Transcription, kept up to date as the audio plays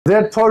Z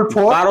Fold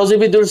 4 12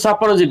 GB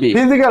 256 GB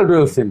physical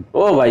dual SIM.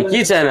 ও ভাই কি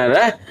চাই না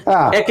রে,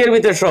 একের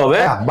ভিতর সব।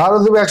 12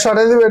 জিবি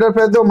 128 জিবি এটার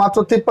প্রাইস দেব মাত্র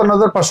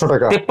 53500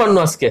 টাকা। 53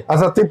 আজকে।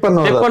 আচ্ছা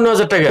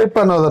 53000 টাকা।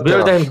 53000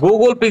 টাকা। দেখেন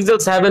Google pixel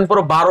 7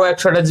 Pro 12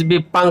 128 GB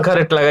পাঙ্খা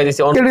rate লাগাই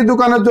দিয়েছি। অনলি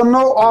দোকানের জন্য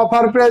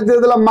অফার প্রাইস দিয়ে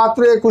দিলাম মাত্র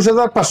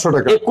 21500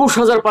 টাকা।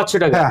 21500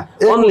 টাকা। হ্যাঁ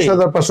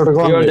 21500 টাকা।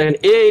 দেখেন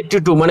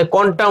A82 মানে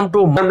কোয়ান্টাম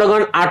 2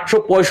 Snapdragon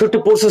 865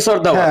 প্রসেসর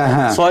দেওয়া,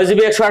 6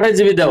 জিবি 128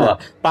 জিবি দেওয়া,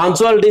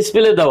 পাঞ্চুয়াল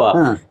ডিসপ্লে দেওয়া,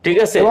 ঠিক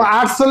আছে, এবং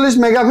 48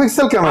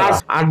 megapixel camera,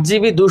 8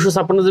 GB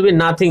 256 GB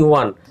nothing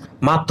one,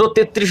 মাত্র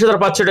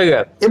 33500 টাকা।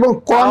 এবং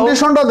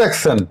কন্ডিশনটা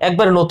দেখছেন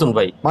একবারে নতুন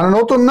ভাই, মানে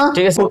নতুন না,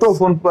 ছোট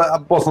ফোন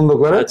পছন্দ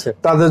করে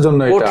তাদের জন্য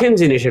এটা কঠিন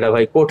জিনিস, এটা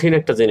ভাই কঠিন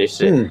একটা জিনিস।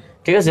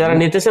 ঠিক আছে, যারা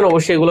নিতেছেন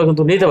অবশ্যই এগুলো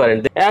কিন্তু নিতে পারেন।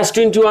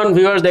 S21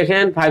 ভিউয়ার্স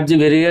দেখেন 5G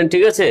ভেরিয়েন্ট,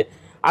 ঠিক আছে,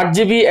 8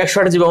 জিবি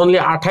 128 জিবি অনলি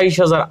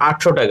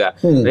 28800 টাকা।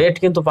 রেট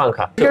কিন্তু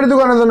পাঙ্খা। পাইকারি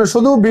দোকানের জন্য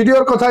শুধু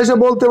ভিডিওর কথা এসে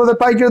বলতে বলতে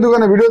পাইকারি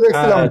দোকানে ভিডিও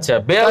দেখছিলাম। আচ্ছা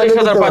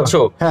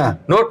 42500। হ্যাঁ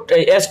note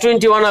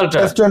S21 ultra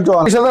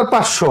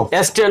 21500,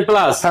 S10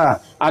 plus. হ্যাঁ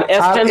আর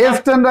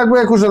S10 রাখবো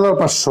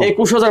 21500।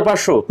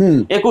 21500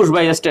 21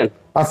 বাই S10।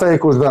 আচ্ছা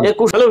 21 দাম।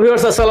 হ্যালো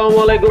ভিউয়ার্স, আসসালামু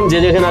আলাইকুম। যে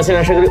যেখানে আছেন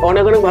আশা করি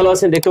অনেক অনেক ভালো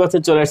আছেন। দেখতে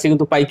পাচ্ছেন চলে আসছি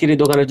কিন্তু পাইকারি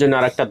দোকানের জন্য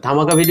আরেকটা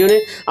ধামাকা ভিডিও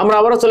নিয়ে। আমরা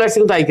আবারও চলে আসছি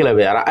কিন্তু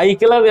আইক্লাবে। আর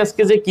আইক্লাবে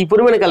আজকে যে কি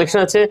পরিমাণে কালেকশন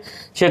আছে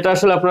সেটা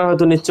আসলে আপনারা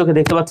হয়তো নিশ্চয়ই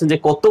দেখতে পাচ্ছেন যে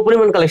কত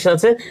পরিমাণ কালেকশন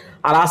আছে।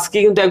 আর আজকে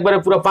কিন্তু একবারে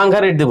পুরো পাঙ্খা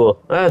রেট দেবো।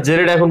 হ্যাঁ, যে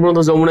রেট এখন পর্যন্ত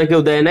যমুনা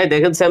কেউ দেয় নাই।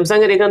 দেখেন স্যামসাং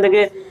এর এখান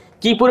থেকে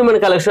কি পরিমাণে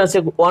কালেকশন আছে।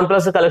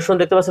 OnePlus এর কালেকশন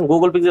দেখতে পাচ্ছেন,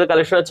 গুগল পিক্সেল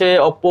কালেকশন আছে,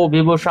 Oppo,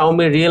 Vivo,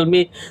 Xiaomi,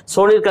 Realme,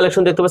 সোনির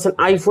collection দেখতে পাচ্ছেন,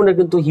 আইফোনের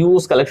কিন্তু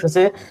হিউজ কালেকশন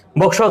আছে,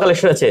 বক্সা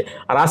কালেকশন আছে।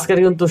 আর আজকের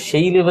কিন্তু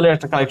সেই লেভেলের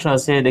একটা কালেকশন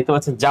আছে দেখতে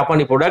পাচ্ছেন,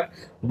 জাপানি প্রোডাক্ট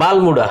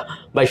বালমুডা।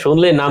 ভাই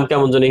শুনলে নাম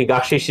কেমন জানি গা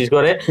শিরশির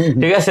করে।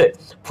 ঠিক আছে,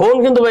 ফোন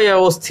কিন্তু ভাই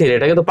অস্থির,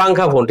 এটা কিন্তু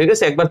পাঙ্খা ফোন, ঠিক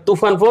আছে, একবার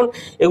তুফান ফোন।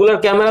 এগুলোর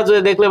ক্যামেরা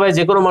যদি দেখলে ভাই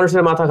যে কোনো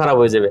মানুষের মাথা খারাপ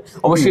হয়ে যাবে।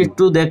 অবশ্যই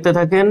একটু দেখতে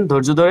থাকেন,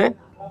 ধৈর্য ধরে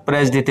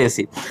প্রাইস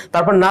দিতেছি।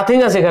 তারপর নাথিং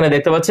আছে এখানে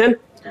দেখতে পাচ্ছেন।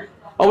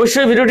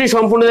 অবশ্যই ভিডিওটি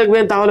সম্পূর্ণ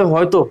দেখবেন, তাহলে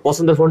হয়তো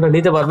পছন্দের ফোনটা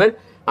নিতে পারবেন।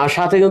 আর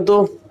সাথে কিন্তু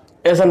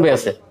এহসান ভাই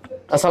আছে।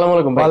 আসসালামু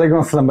আলাইকুম ভাই। ওয়ালাইকুম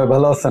আসসালাম ভাই,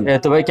 ভালো আছেন?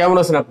 তো ভাই কেমন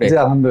আছেন আপনি? জি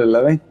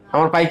আলহামদুলিল্লাহ ভাই।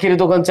 আমার পাইকারি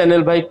দোকান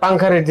চ্যানেল ভাই,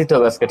 পাঙ্খা রেট দিতে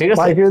হবে আজকে, ঠিক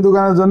আছে? পাইকারি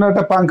দোকানের জন্য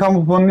একটা পাঙ্খা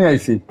ফোন নিয়ে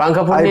আইছি।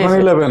 পাঙ্খা phone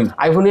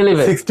iPhone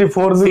 11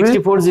 64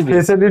 GB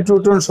SSD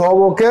two-tone সব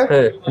ওকে,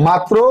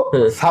 মাত্র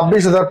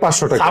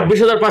 26500 টাকা।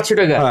 26500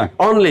 টাকা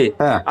অনলি।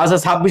 আচ্ছা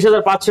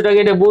 26500 টাকা,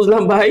 এটা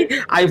বুঝলাম ভাই।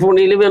 iPhone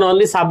 11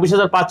 অনলি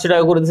 26500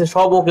 টাকা করে দিয়েছে,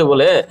 সব ওকে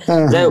বলে।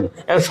 যাই হোক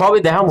সবই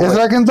দেখাবো।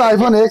 এছাড়া কিন্তু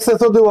iPhone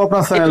XS ও দেব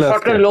আপনার চ্যানেলে।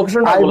 শর্টকাট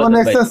লোকেশনটা বলে iPhone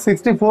XS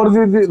 64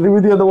 জিবি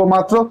দিয়ে দেব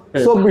মাত্র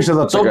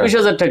 24000 টাকা।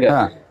 24000 টাকা।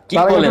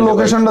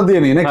 লোকেশনটা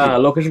দিয়ে নিই নাকি? হ্যাঁ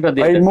লোকেশনটা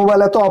দিয়ে। এই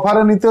মোবাইলে তো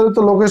অফারে নিতে হলে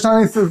তো লোকেশন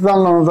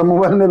জানলাম না,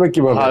 মোবাইল নেবে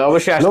কিভাবে? হ্যাঁ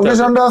অবশ্যই।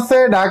 লোকেশনটা আছে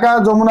Dhaka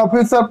Jamuna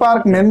future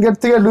park, main gate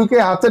থেকে ঢুকে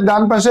হাতের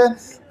ডান পাশে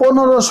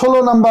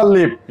 15-16 নাম্বার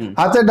লিফট,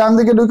 হাতের ডান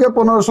দিকে ঢুকে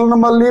 15-16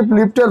 নাম্বার লিফট,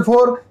 লিফটের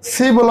 4C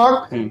ব্লক,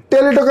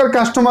 টেলিটকের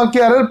কাস্টমার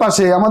কেয়ারের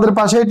পাশে, আমাদের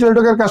পাশেই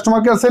টেলিটকের কাস্টমার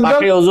কেয়ার সেন্টার,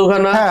 পাশে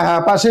ওযুখানা। হ্যাঁ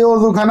হ্যাঁ পাশেই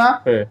ওযুখানা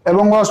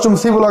এবং ওয়াশরুম,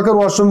 C ব্লকের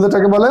ওয়াশরুম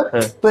যেটাকে বলে।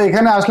 তো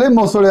এখানে আসলে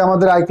মোসরে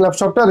আমাদের আইক্লাব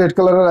শপটা, রেড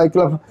কালারের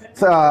আইক্লাব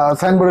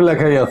সাইনবোর্ডে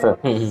লেখাই আছে।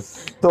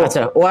 তো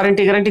আচ্ছা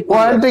ওয়ারেন্টি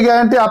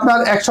গ্যারান্টি আপনার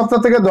 1 সপ্তাহ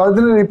থেকে 10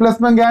 দিনের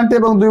রিপ্লেসমেন্ট গ্যারান্টি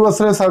এবং 2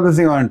 বছরের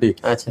সার্ভিসিং ওয়ারেন্টি।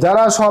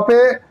 যারা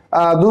শপে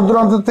দূর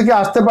দূরান্ত থেকে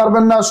আসতে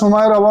পারবেন না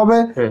সময়ের অভাবে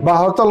বা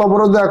হরতাল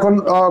অবরোধ এখন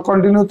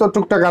কন্টিনিউ তো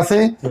টুকটাক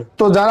আছেই,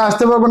 তো যারা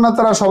আসতে পারবেন না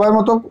তারা সবার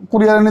মতো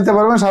কুরিয়ারে নিতে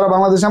পারবেন। সারা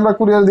বাংলাদেশে আমরা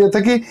কুরিয়ার দিয়ে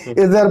থাকি,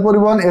 এজআর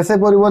পরিবহন, এসএ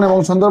পরিবহন এবং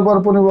সুন্দরবন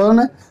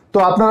পরিবহনে। তো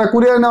আপনারা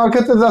কুরিয়ার নেওয়ার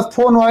ক্ষেত্রে জাস্ট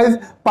ফোন ওয়াইজ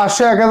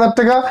 500-1000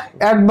 টাকা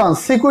অ্যাডভান্স,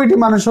 সিকিউরিটি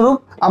মানে স্বরূপ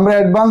আমরা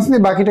অ্যাডভান্স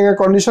নিই, বাকি টাকা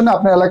কন্ডিশনে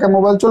আপনার এলাকায়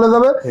মোবাইল চলে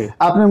যাবে।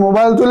 আপনি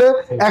মোবাইল তুলে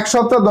 1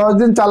 সপ্তাহ 10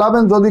 দিন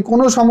চালাবেন, যদি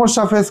কোনো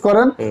সমস্যা ফেস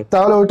করেন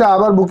তাহলে ওইটা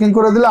আবার বুকিং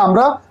করে দিলে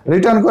আমরা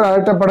রিটার্ন করে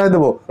আরেকটা পাঠিয়ে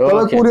দেবো।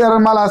 তবে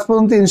কুরিয়ারের মাল আজ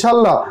পর্যন্ত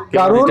ইনশাল্লাহ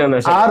কারণ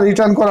আর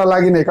রিটার্ন করা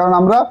লাগেনি, কারণ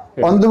আমরা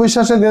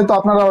অন্ধবিশ্বাসে যেহেতু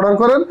আপনারা অর্ডার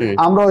করেন,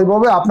 আমরা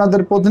ওইভাবে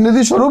আপনাদের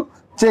প্রতিনিধি স্বরূপ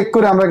চেক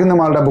করে আমরা কিন্তু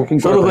মালটা বুকিং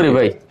শুরু করি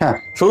ভাই। হ্যাঁ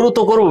শুরু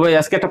তো করব ভাই।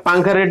 আজকে একটা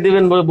পাঙ্খা রেট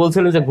দিবেন বলে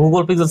বলছিলেন যে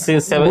গুগল পিক্সেল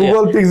 7,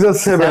 গুগল পিক্সেল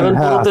 7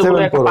 হ্যাঁ 7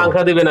 একটা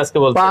পাঙ্খা দিবেন আজকে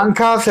বলতে।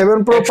 পাঙ্খা 7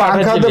 প্রো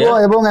পাঙ্খা দেব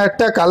এবং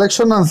একটা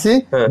কালেকশন আনছি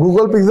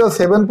গুগল পিক্সেল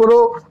 7 প্রো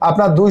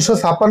আপনার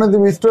 256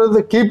 জিবি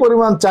স্টোরেজে কি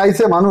পরিমাণ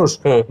চাইছে মানুষ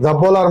যা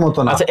বলার মতো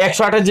না। আচ্ছা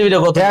 128 জিবি টা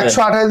কত?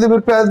 128 জিবি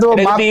প্রাইস দেব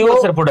মাত্র।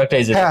 ইউএস এর প্রোডাক্ট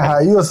এই যে। হ্যাঁ হ্যাঁ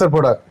ইউএস এর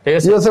প্রোডাক্ট,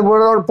 ইউএস এর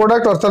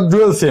প্রোডাক্ট অর্থাৎ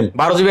ডুয়াল সিম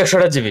 12 জিবি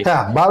 128 জিবি।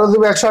 হ্যাঁ 12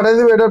 জিবি 128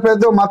 জিবি এটার প্রাইস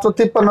দেব মাত্র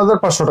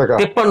 53500 টাকা।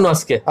 53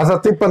 আজকে। আচ্ছা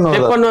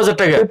 53000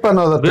 টাকা।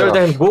 53000 টাকা।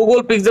 দেখেন Google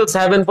pixel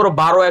 7 Pro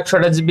 12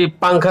 128 GB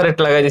পাঙ্খা rate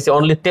লাগাই দিয়েছি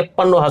অনলি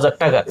 53000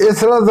 টাকা।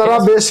 এছাড়া যারা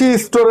বেশি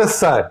স্টোরেজ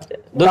চায়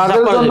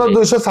তাদের জন্য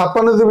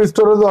 256 জিবি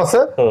স্টোরেজও আছে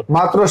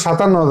মাত্র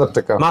 57000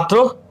 টাকা। মাত্র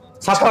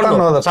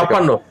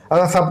 56,500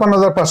 আচ্ছা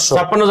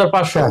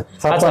 56,500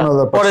 আচ্ছা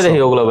পরে দেখি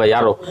ওগুলো ভাই,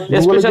 আরো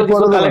স্পেশাল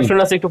কিছু কালেকশন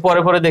আছে, একটু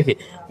পরে পরে দেখি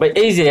ভাই।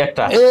 এই যে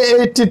একটা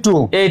A82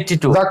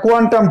 দা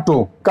কোয়ান্টাম 2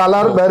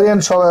 কালার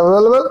ভ্যারিয়েন্ট সব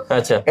अवेलेबल।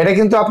 আচ্ছা এটা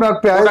কিন্তু আপনার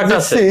প্রাইস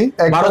দিচ্ছি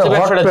একদম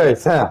হট প্রাইস।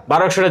 হ্যাঁ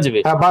 1200 জিবি,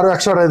 হ্যাঁ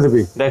 1200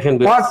 জিবি দেখেন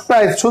হট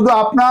প্রাইস। শুধু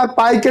আপনার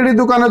পাইকারি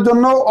দোকানের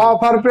জন্য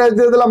অফার প্রাইস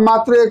দিয়ে দিলাম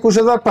মাত্র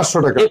 21500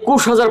 টাকা।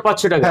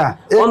 21500 টাকা, হ্যাঁ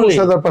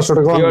 21500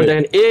 টাকা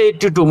দেখেন।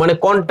 A82 মানে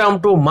কোয়ান্টাম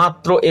 2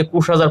 মাত্র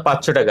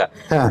 21500 টাকা।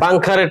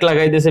 পাংখা রেট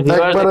লাগাই দিয়েছে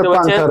ভিউয়ার, দেখতে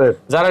পাচ্ছেন।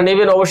 যারা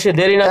নেবেন অবশ্যই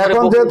দেরি না করে,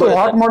 এখন যেহেতু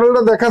হট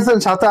মডেলটা দেখাচ্ছেন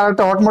সাথে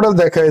আরেকটা হট মডেল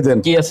দেখাই দেন।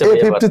 কি আছে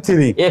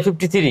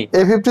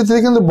A53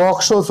 কিন্তু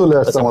বক্সও চলে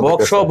আসছে আমাদের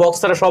কাছে। বক্স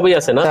ছাড়া সবই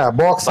আছে না? হ্যাঁ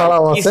বক্স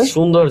ছাড়াও আছে। কি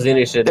সুন্দর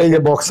জিনিস, এই যে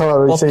বক্স ছাড়া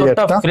রয়েছে,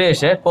 কতটা ফ্রেশ,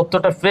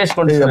 কতটা ফ্রেশ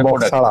কন্ডিশনের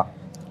প্রোডাক্ট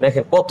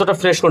দেখেন, কতটা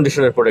ফ্রেশ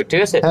কন্ডিশনের প্রোডাক্ট।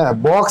 ঠিক আছে, হ্যাঁ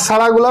বক্স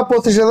ছাড়াগুলা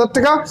 25000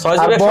 টাকা,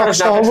 আর বক্স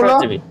সহগুলা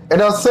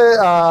এটা হচ্ছে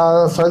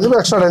 6GB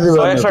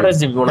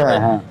 128GB মনে হয়।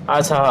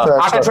 আচ্ছা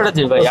 28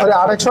 জিবি ভাই, সরি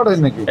 828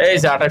 নাকি? এই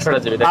যে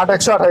 28 জিবি,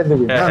 828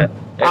 জিবি। হ্যাঁ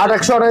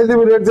 828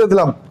 জিবি রেট দিয়ে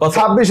দিলাম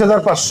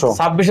 26500।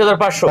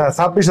 26500, হ্যাঁ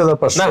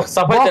 26500 না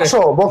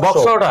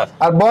বক্স ওটা,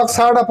 আর বক্স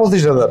ছাড়াটা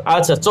 25000।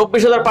 আচ্ছা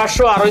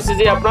 24500, আর হইছে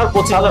যে আপনার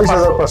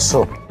 25500।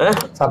 হ্যাঁ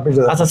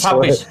 26000, আচ্ছা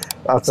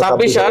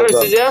 26 আর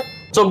হইছে যে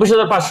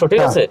 24500।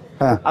 ঠিক আছে,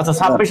 আচ্ছা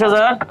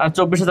 26000 আর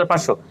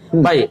 24500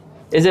 ভাই।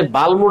 এই যে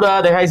বালমুড়া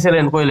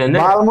দেখাইছিলেন কইলেন,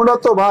 বালমুড়া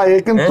তো ভাই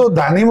কিন্তু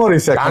দানি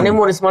মরিচ। দানি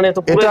মরিচ মানে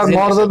তো এটার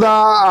মর্যাদা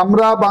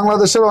আমরা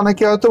বাংলাদেশের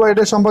অনেকে হয়তো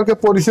এটা সম্পর্কে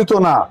পরিচিত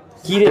না।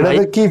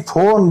 কি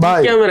ফোন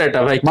ভাই, ক্যামেরাটা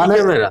ভাই, মানে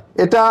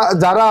এটা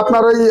যারা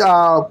আপনার ওই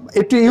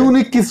একটু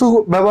ইউনিক কিছু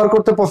ব্যবহার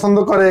করতে পছন্দ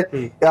করে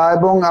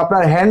এবং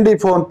আপনার হ্যান্ডি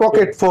ফোন,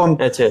 পকেট ফোন,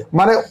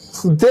 মানে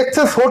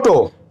দেখতে ছোট,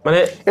 মানে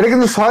এটা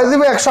কিন্তু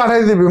 6GB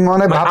 128GB,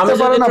 মানে ভাবতে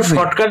পারেন আপনি।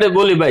 শর্টকাটে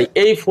বলি ভাই,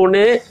 এই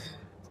ফোনে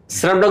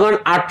স্ন্যাপড্রাগন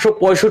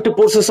 865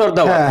 প্রসেসর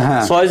দেওয়া,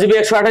 6GB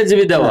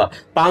 128GB দেওয়া,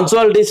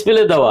 পাঞ্চুয়াল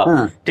ডিসপ্লে দেওয়া।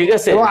 ঠিক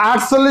আছে, এবং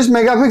 48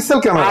 মেগাপিক্সেল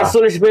ক্যামেরা,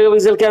 48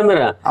 মেগাপিক্সেল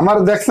ক্যামেরা। আমার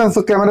দেখছেন তো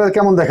ক্যামেরা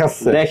কেমন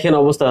দেখাচ্ছে, দেখেন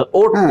অবস্থা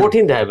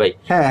কঠিন দেয় ভাই।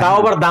 তাও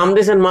আবার দাম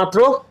দিয়েছেন মাত্র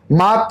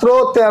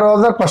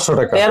 13500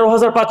 টাকা।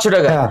 13500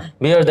 টাকা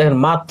ভিউয়ার, দেখেন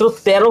মাত্র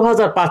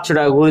 13500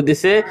 টাকা করে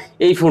দিছে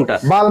এই ফোনটা।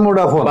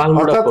 বালমুড়া ফোন,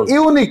 অর্থাৎ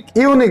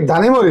ইউনিক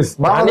ধানিমরিচ,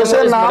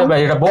 বাংলাদেশের নাম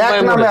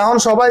এক নামে এখন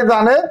সবাই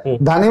জানে,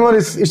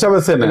 ধানিমরিচ হিসাবে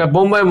চেনে। এটা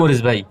বোম্বাই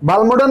মরিচ ভাই,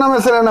 বালমুড়া নামে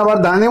চেনে না, আবার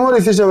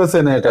ধানিমরিচ হিসাবে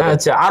চেনে এটা।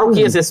 আচ্ছা আর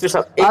কি আছে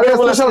স্পেশাল? আর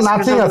স্পেশাল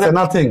নাথিং আছে,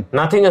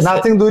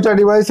 নাথিং দুইটা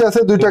ডিভাইস আছে,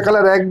 দুইটা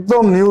কালার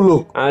একদম নিউ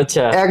লুক।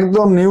 আচ্ছা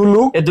একদম নিউ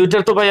লুক। এই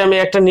দুইটার তো ভাই আমি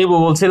একটা নিব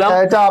বলছিলাম,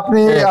 এটা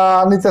আপনি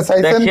নিতে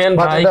চাইছেন। দেখেন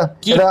ভাই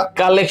কি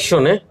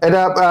কালেকশনে,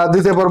 এটা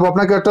দিতে পারবো,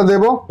 আপনাকে একটা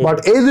দেবো, বাট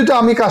এই দুটো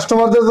আমি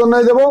কাস্টমারদের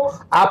জন্যই দেবো।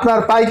 আপনার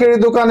পাইকারি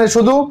দোকানে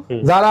শুধু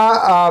যারা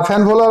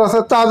ফ্যান ফলোয়ার আছে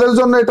তাদের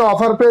জন্য এটা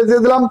অফার পেয়ে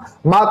দিয়ে দিলাম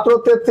মাত্র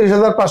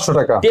 33500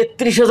 টাকা।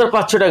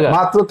 33500 টাকা,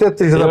 মাত্র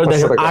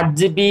 33500 টাকা।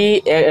 8GB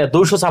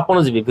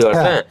 256GB,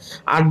 হ্যাঁ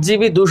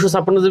 8GB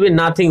 256GB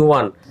নাথিং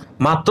ওয়ান,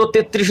 মাত্র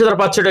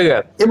 33500 টাকা।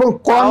 এবং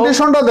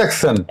কন্ডিশনটা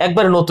দেখছেন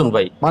একবারে নতুন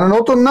ভাই, মানে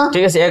নতুন না,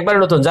 ঠিক আছে একবারে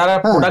নতুন। যারা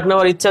প্রোডাক্ট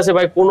নেওয়ার ইচ্ছা আছে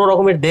ভাই, কোনো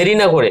রকমের দেরি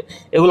না করে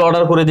এগুলো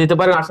অর্ডার করে দিতে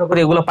পারেন। আশা করি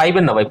এগুলো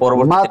পাইবেন না ভাই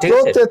পরবর্তীতে। ঠিক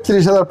আছে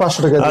 33500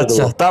 টাকা।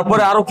 আচ্ছা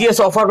তারপরে আরো কি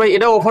আছে অফার ভাই?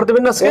 এটা অফার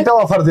দিবেন না? এটা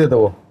অফার দিয়ে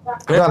দেবো।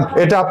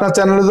 এটা আপনার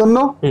চ্যানেলের জন্য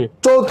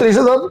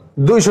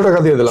 34200 টাকা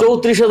দিয়ে দিলাম।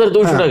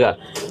 34200 টাকা,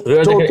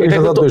 এটা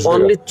কিন্তু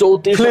অনলি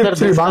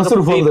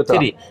 34200 টাকা।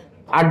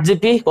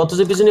 8GB কত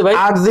জিবি জানি ভাই?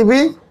 8GB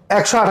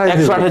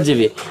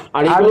 128GB,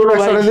 আর এগুলো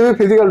 128GB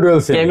ফিজিক্যাল ডুয়াল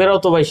সিম। ক্যামেরাও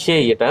তো ভাই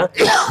সেই, এটা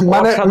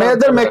মানে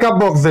মেয়েদের মেকআপ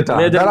বক্স, যেটা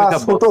যারা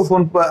ছোট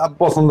ফোন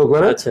পছন্দ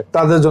করে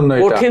তাদের জন্য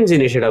এটা কঠিন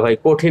জিনিস। এটা ভাই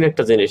কঠিন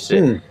একটা জিনিস।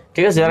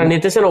 ঠিক আছে, যারা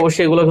নিতেছেন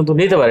অবশ্যই এগুলো কিন্তু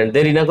নিতে পারেন,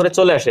 দেরি না করে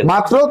চলে আসেন।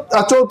 মাত্র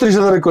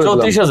 34000 করে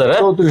 34000।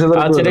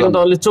 আচ্ছা এটা কিন্তু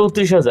অনলি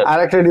 34000। আর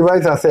একটা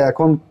ডিভাইস আছে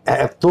এখন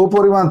এত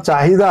পরিমাণ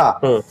চাহিদা,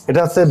 এটা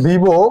হচ্ছে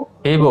Vivo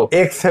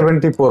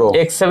X70 Pro।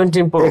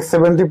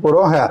 X70 Pro,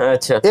 হ্যাঁ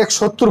আচ্ছা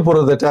X70 Pro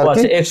যেটা আর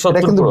কি,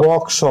 এটা কিন্তু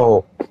বক্স সহ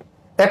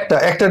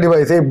একটা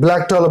ডিভাইস। এই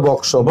ব্ল্যাকটা হলো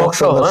বক্স সহ।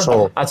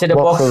 আচ্ছা এটা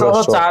বক্স সহ,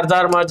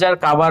 চার্জার মার্জার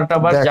কভার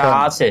টাভার যা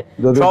আছে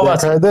সব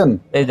আছে।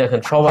 এই দেখেন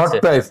সব আছে।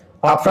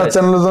 আপনার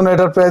চ্যানেলের জন্য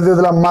এটার প্রাইস দিয়ে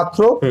দিলাম মাত্র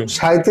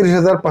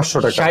 37500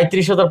 টাকা।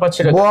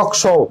 37500 টাকা বক্স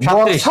সহ,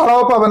 বক্স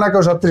ছাড়াও পাবে না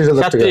কেউ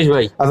 37000 টাকা। 37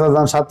 ভাই, আচ্ছা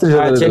দাম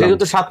 37000। আচ্ছা এটা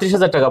কিন্তু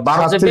 37000 টাকা,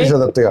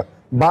 37000 টাকা,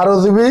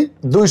 12GB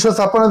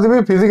 256GB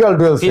physical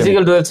dual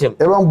SIM.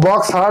 এবং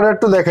বক্স ছাড়াটা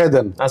একটু দেখাই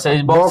দেন। আচ্ছা এই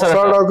বক্স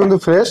ছাড়াটাও কিন্তু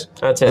ফ্রেশ।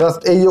 আচ্ছা জাস্ট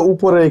এই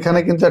উপরে এখানে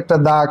কিন্তু একটা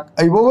দাগ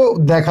এইভাবে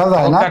দেখা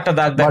যায় না, একটা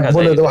দাগ দেখা যায়,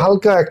 বলে দেব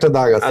হালকা একটা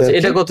দাগ আছে। আচ্ছা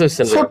এটা কত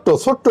হচ্ছে?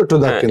 ছোট একটু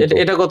দাগ। কিন্তু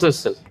এটা কত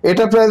হচ্ছে?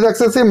 এটা প্রাইস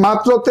রাখতেছি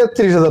মাত্র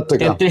 33000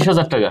 টাকা।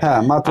 33000 টাকা, হ্যাঁ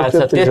মাত্র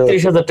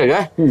 33000 টাকা।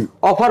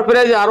 অফার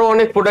প্রাইস আরো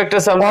অনেক প্রোডাক্ট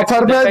আছে,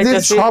 অফার প্রাইস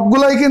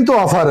সবগুলাই কিন্তু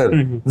অফারের।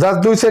 জাস্ট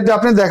দুই সাইডে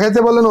আপনি দেখাইতে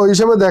বলেন, ওই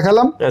হিসাবে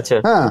দেখালাম। আচ্ছা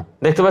হ্যাঁ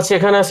দেখতে পাচ্ছি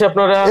এখানে আছে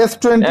আপনারা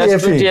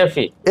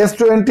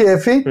S20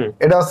 FE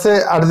এটা আছে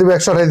 8GB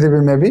 128GB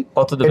মেবি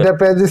এটা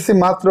প্রাইস দিচ্ছি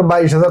মাত্র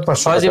 22500 টাকা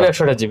 6GB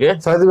 128GB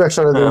 6GB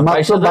 128GB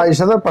মাত্র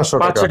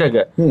 22500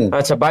 টাকা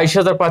আচ্ছা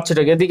 22500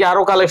 টাকা এদিকে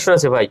আরো কালেকশন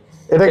আছে ভাই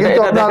এটা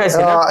কিন্তু আপনার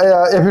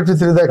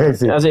A53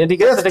 দেখাইছি আচ্ছা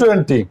এদিকে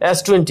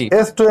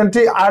S20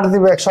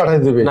 8GB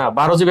 128GB না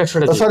 12GB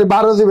 128GB sorry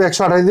 12GB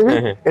 128GB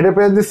এটা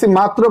প্রাইস দিচ্ছি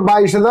মাত্র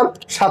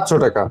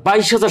 22700 টাকা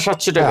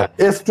 22700 টাকা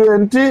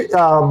S20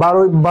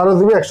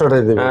 12GB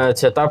 128GB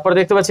আচ্ছা তারপর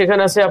দেখতে পাচ্ছি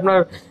এখানে আছে আপনার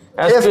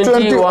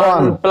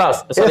S21 প্লাস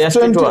সরি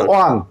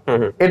S21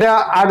 এটা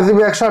 8GB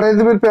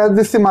 128GB এর প্রাইস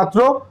দিচ্ছি মাত্র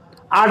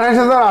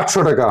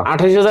 28800 টাকা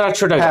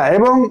 28800 টাকা হ্যাঁ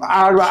এবং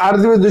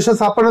 8GB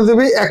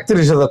 256GB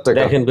 31000 টাকা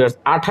দেখেন ভিউয়ার্স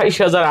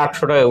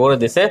 28800 টাকা করে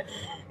দিয়েছে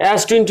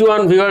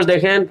S21 ভিউয়ার্স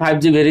দেখেন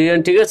 5G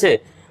ভেরিয়েন্ট ঠিক আছে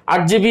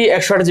 8GB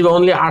 128GB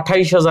অনলি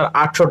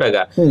 28800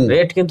 টাকা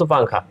রেট কিন্তু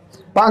পাংখা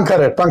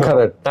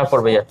রেট তারপর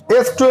ভাইয়া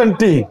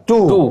S22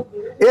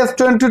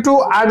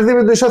 8GB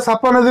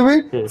 256GB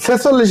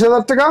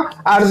 46000 টাকা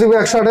 8GB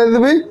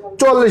 128GB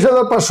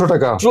 44500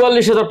 টাকা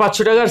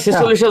 44500 টাকা আর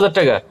 46000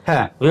 টাকা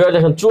হ্যাঁ ভিউয়ার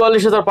দেখেন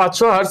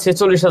 44500 আর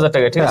 46000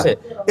 টাকা ঠিক আছে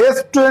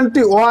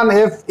S21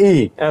 FE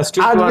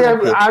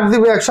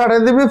 8GB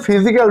 128GB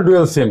physical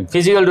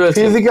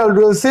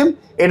dual SIM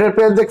এটার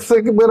প্রাইস দেখছে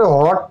একেবারে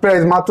হট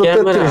প্রাইস মাত্র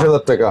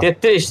 33000 টাকা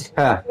 33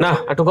 হ্যাঁ না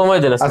একটু কমাই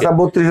দেন আজকে আচ্ছা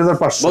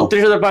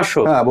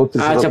 32500 হ্যাঁ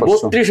 32500 আচ্ছা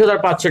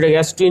 32500 টাকা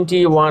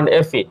S21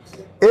 FE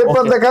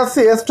এরপর দেখাচ্ছি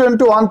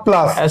S21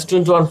 প্লাস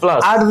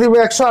 8GB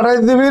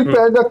 128GB এর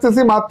প্রাইস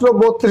রাখতেছি মাত্র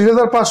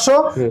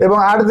 32500 এবং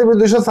 8GB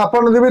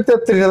 256GB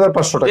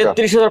 33500 টাকা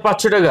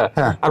 33500 টাকা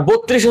আর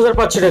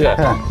 32500 টাকা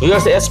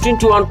ভিউয়ার্স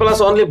S21 প্লাস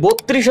অনলি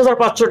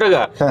 32500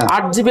 টাকা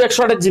 8GB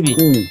 128GB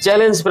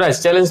challenge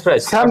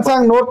price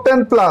Samsung Note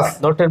 10 Plus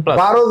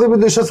 12GB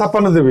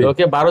 256GB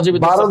ওকে 12GB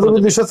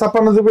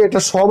 256GB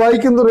এটা সবাই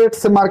কিন্তু রেট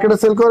মার্কেটে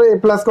সেল করে এ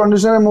প্লাস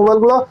কন্ডিশনের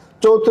মোবাইলগুলো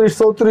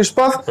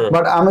 34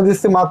 বাট আমি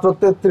দিচ্ছি মাত্র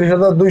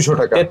 33200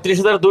 টাকা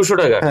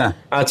 33200 টাকা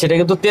আচ্ছা এটা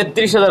কিন্তু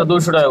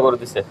 33200 টাকা করে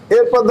দিছে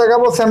এরপর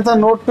দেখাবো Samsung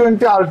Note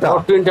 20 Ultra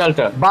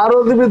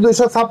 12GB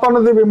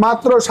 256GB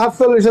মাত্র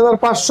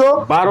 47500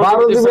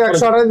 12GB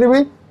 128GB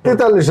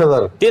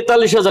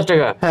 43000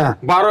 টাকা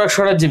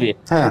 128GB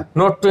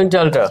Note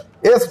 20 Ultra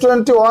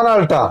S21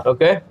 Ultra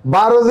ওকে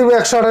 12GB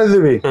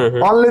 128GB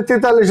অনলি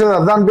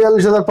 43000 দাম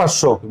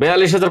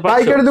 42500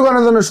 পাইকারি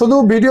দোকানের জন্য শুধু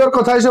ভিডিওর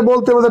কথা এসে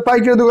বলতে হবে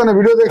পাইকারি দোকানে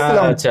ভিডিও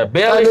দেখছিলাম আচ্ছা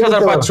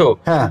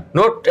 42500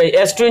 নোট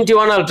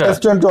S21 Ultra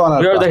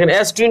ভিডিও দেখেন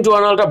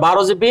S21 Ultra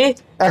 12GB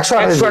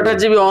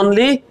 128GB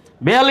only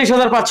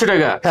 42500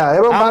 টাকা হ্যাঁ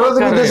এবং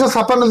 12GB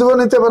 256GB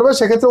নিতে পারবে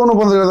সেক্ষেত্রে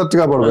 49000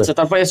 টাকা পড়বে আচ্ছা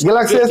তারপর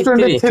Galaxy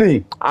S23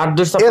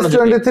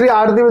 S23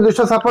 8GB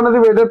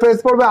 256GB এর প্রাইস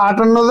পড়বে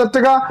 58000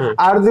 টাকা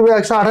 8GB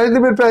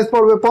 128GB এর প্রাইস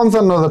পড়বে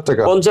 55000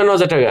 টাকা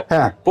 55000 টাকা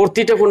হ্যাঁ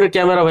প্রতিটা ফোনের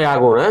ক্যামেরা ভাই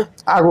আগুন হ্যাঁ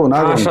আগুন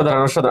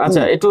অসাধারণ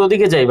আচ্ছা একটু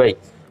ওদিকে যাই ভাই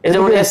এই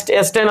যেমন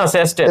S10 আছে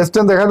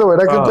S10 দেখা দাও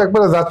এটা কিন্তু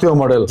একবারে জাতীয়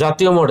মডেল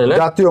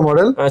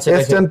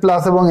S10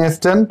 প্লাস এবং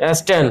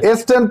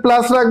S10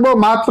 প্লাস রাখবো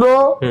মাত্র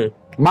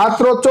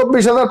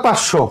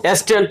 24500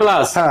 S10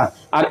 প্লাস হ্যাঁ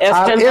আর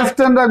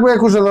S10 রাখবো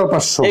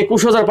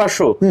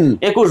 21500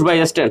 21 ভাই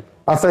S10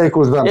 আচ্ছা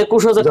 21 দাম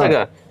 21000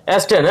 টাকা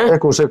S10 হ্যাঁ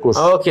 21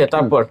 ওকে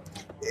তারপর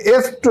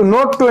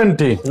Note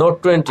 20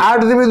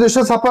 8GB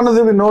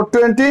 256GB Note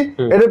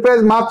 20 এর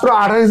প্রাইস মাত্র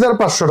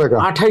 28500 টাকা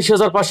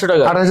 28500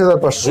 টাকা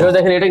 28500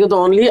 দেখেন এটা কিন্তু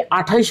অনলি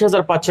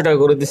 28500 টাকা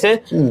করে দিছে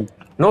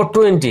Note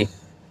 20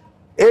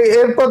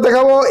 এরপর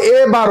দেখাবো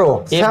A12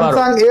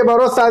 Samsung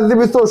A12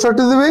 4GB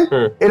 64GB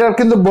এটার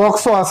কিন্তু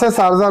বক্সও আছে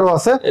চার্জারও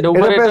আছে এটা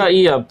উপরে একটা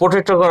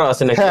প্রোটেক্টর করা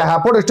আছে নাকি হ্যাঁ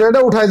প্রোটেক্টর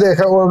এটা উঠাই দেয়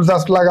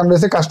জাস্ট লাগানো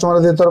রয়েছে কাস্টমার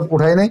যে তরফ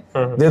উঠাই নাই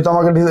যেহেতু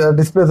আমাকে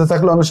ডিসপ্লেতে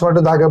থাকলে অনেক সময়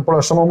একটু দাগে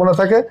পড়ার সম্ভাবনা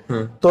থাকে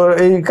তো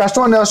এই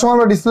কাস্টমার নেওয়ার সময়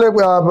আমরা ডিসপ্লে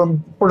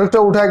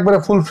প্রোটেক্টর উঠে একবারে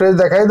ফুল ফ্রেশ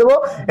দেখাই দেবো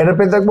এটা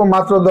পেয়ে দেখবো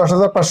মাত্র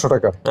 10500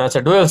 টাকা আচ্ছা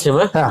ডুয়াল সিম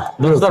হ্যাঁ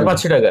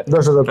 10500 টাকা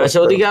 10500 আচ্ছা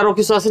ওদিকে আরো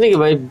কিছু আছে নাকি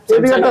ভাই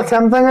এদিকে একটা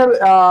Samsung এর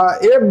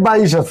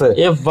F22 আছে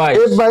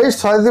F22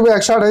 6GB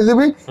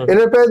 128GB এর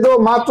প্রাইস দেবো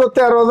মাত্র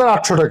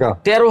 13800 টাকা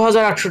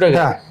 13800 টাকা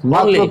হ্যাঁ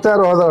মাত্র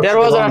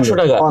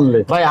 13800 টাকা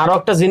ভাই আরো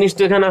একটা জিনিস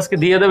তো এখানে আজকে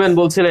দিয়ে দেবেন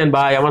বলছিলেন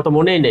ভাই আমার তো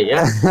মনেই নেই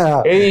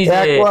এই যে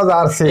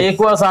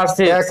Aquas RC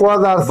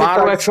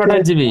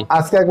 12128GB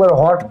আজকে একবার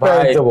হট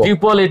প্রাইস দেব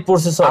 888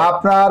 প্রসেসর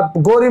আপনার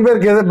গরিবের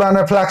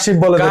মানে ফ্ল্যাগশিপ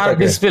বলে কার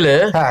ডিসপ্লে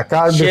হ্যাঁ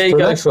কার সেই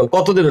কালেকশন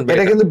কত দিবেন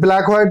এটা কিন্তু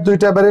ব্ল্যাক হোয়াইট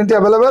দুইটা ভ্যারিয়েন্ট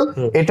अवेलेबल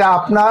এটা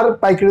আপনার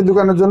পাইকারি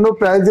দোকানের জন্য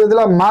প্রাইস দিয়ে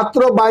দিলাম মাত্র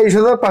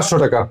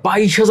 22500 টাকা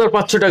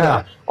 22500 টাকা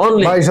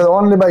অনলি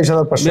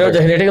 22500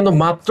 দেখেন এটা কিন্তু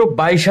মাত্র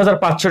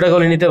 22500 টাকা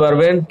হলে নিতে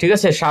পারবেন ঠিক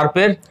আছে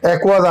শার্পের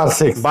Aquas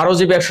R6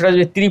 12GB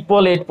 128GB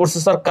 888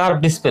 processor কার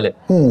ডিসপ্লে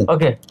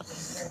ওকে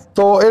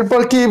তো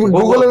এরপর কি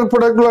গুগলের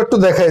প্রোডাক্ট গুলো একটু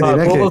দেখাই দিই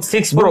নাকি? Google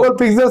 6 Pro, Google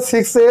pixel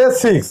 6a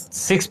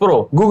 6 Pro,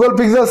 Google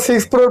pixel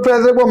 6 Pro এর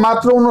প্রাইস রাখবো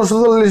মাত্র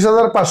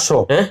 39500।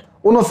 হ্যাঁ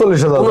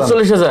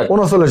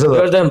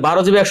 39000 দেন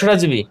 12GB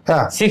 128GB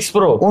হ্যাঁ 6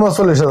 Pro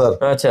 39000।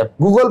 আচ্ছা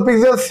গুগল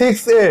পিক্সেল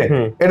 6a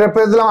এটা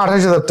প্রাইস দিলাম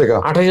 28000 টাকা।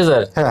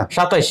 28000 হ্যাঁ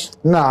 27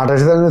 না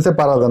 28000 এর নিচে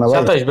পারা যায় না ভাই।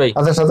 27 ভাই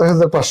আচ্ছা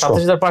 27500।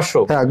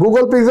 27500 হ্যাঁ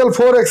Google pixel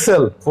 4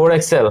 Excel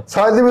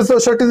 6GB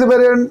 64GB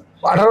variant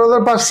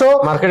 18500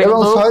 মার্কেটে এবং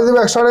 6GB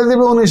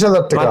 128GB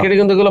 19000 টাকা। মার্কেটে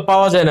কিন্তু এগুলো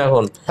পাওয়া যায় না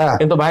এখন, হ্যাঁ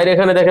কিন্তু বাইরে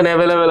এখানে দেখেন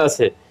अवेलेबल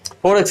আছে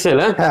 4 এক্সেল।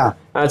 হ্যাঁ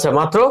আচ্ছা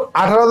মাত্র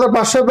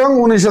 18500 এবং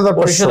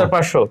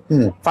 19500।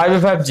 5A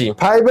 5G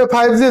 5A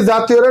 5G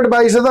জাতীয় রেট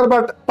 22000,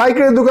 বাট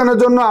পাইকারি দোকানের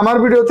জন্য আমার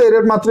ভিডিওতে এই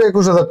রেট মাত্র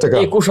 21000 টাকা।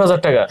 21000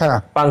 টাকা হ্যাঁ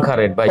পাংখা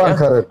রেট ভাই।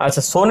 পাংখা রেট।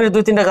 আচ্ছা সোনির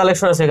দুই তিনটা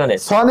কালেকশন আছে এখানে।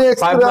 সনি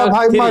এক্সট্রা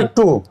 5 Mark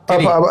 2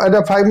 এটা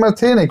 5 Mark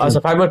 3 নাকি? আচ্ছা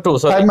 5 Mark 2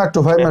 সরি 5 Mark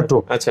 2 5 Mark 2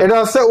 আচ্ছা। এটা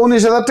আছে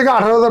 19000 টাকা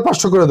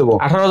 18500 করে দেব।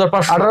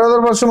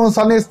 18500 এবং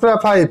সনি এক্সট্রা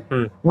 5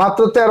 মাত্র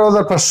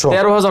 13500।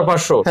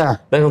 13500 হ্যাঁ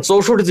দেখুন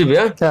 64GB।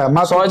 হ্যাঁ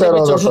মাত্র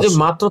 6GB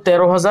মাত্র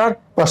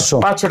 13500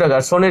 টাকা।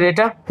 সোনির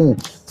এটা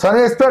Sony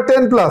extra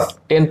 10 plus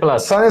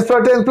Sony extra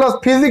 10 plus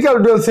physical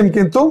dual SIM,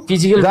 কিন্তু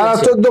যারা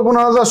 14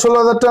 15000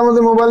 16000 টাকার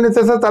মধ্যে মোবাইল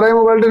নিতেছে তারাই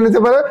মোবাইলটা নিতে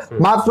পারে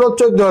মাত্র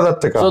 14000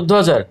 টাকা।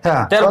 14000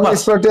 হ্যাঁ সনি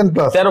এক্সট্রা 10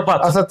 প্লাস 13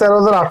 আচ্ছা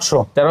 13800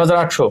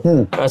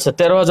 আচ্ছা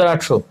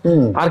 13800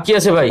 আর কি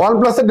আছে ভাই?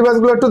 OnePlus এর ডিভাইস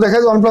গুলো একটু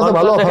দেখাই। OnePlus এ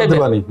ভালো অফার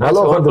দিবানি, ভালো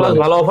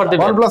অফার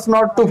দিবেন। OnePlus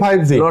Nord 2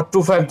 5G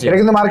এটা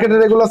কিন্তু মার্কেটে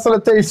রেগুলার চলে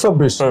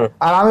 23-24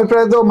 আর আমি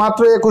প্রায় দেব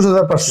মাত্র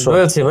 21500।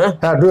 ডুয়াল সিম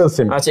হ্যাঁ ডুয়াল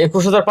সিম। আচ্ছা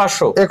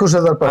 21500।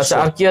 আচ্ছা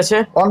আর কি আছে?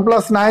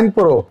 OnePlus 9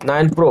 Pro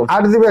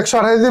 8GB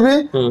 128GB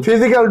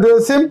physical dual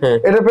SIM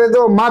এটা পেয়ে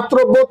দেব মাত্র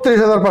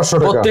 32500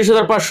 টাকা।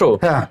 32500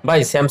 হ্যাঁ ভাই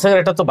স্যামসাং এর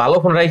এটা তো ভালো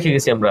ফোন রাখি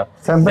গেছি আমরা,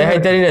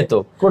 দেখাইতারি না তো।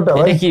 কোনটা ভাই?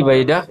 এটা কি ভাই?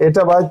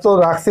 এটা ভাই তো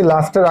রাখছি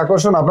লাস্টের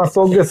আকর্ষণ, আপনার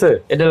চোখ গেছে।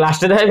 এটা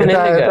লাস্টে দেখাবেন?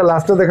 এটা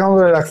লাস্টে দেখাবো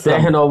রাখছি।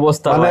 দেখেন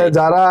অবস্থা মানে ভাই,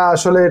 যারা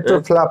আসলে একটু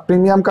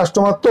প্রিমিয়াম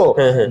কাস্টমার তো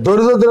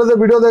ধৈর্য ধরে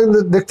ভিডিও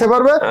দেখতে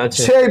পারবে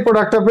সেই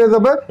প্রোডাক্টটা পেয়ে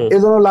যাবে,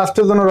 এজন্য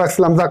লাস্টের জন্য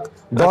রাখছিলাম। যাক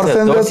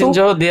দর্শন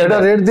এটা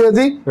রেট দিয়ে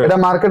দিই। এটা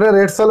মার্কেটে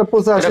রেট চলে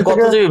 85 কত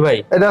জিবি ভাই?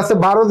 এটা আছে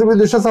 12GB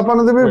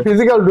 256GB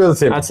physical dual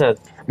SIM. আচ্ছা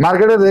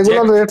মার্কেটে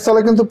রেগুলার রেট চলে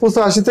কিন্তু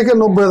 85 থেকে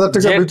 90000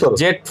 টাকার ভিতর।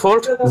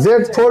 Z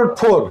Fold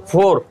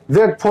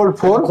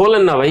 4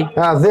 খোলেন না ভাই।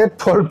 হ্যাঁ Z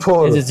Fold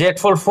 4 এই যে Z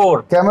Fold 4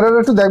 ক্যামেরাটা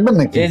একটু দেখবেন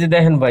নাকি? এই যে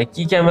দেখেন ভাই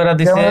কি ক্যামেরা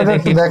দিছে,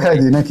 দেখি দেখাই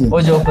দিই নাকি?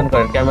 ওই যে ওপেন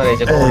করেন ক্যামেরা, এই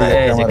যে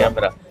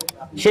ক্যামেরা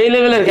সেই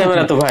লেভেলের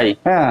ক্যামেরা তো ভাই।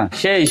 হ্যাঁ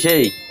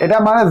সেই এটা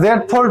মানে Z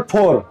Fold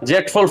 4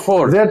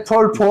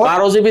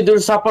 12GB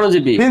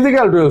 256GB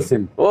physical dual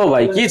SIM. ও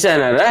ভাই কি চাই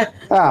না রে,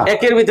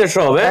 একের ভিতর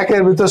সব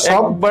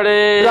একবারে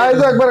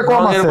একবারে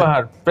কম আছে।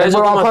 Price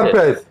offer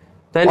price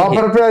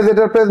offer price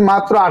এটার প্রাইস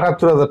মাত্র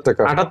 78000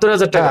 টাকা।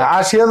 78000 টাকা।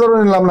 80000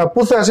 নিলাম না,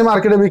 85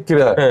 মার্কেটে বিক্রি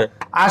হয়।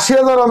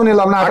 80000 আমি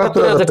নিলাম না,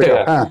 78000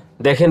 টাকা। হ্যাঁ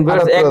দেখেন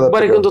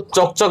একবারে কিন্তু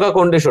চকচকা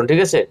কন্ডিশন, ঠিক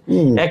আছে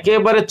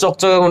একেবারে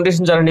চকচকা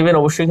কন্ডিশন। যারা নেবেন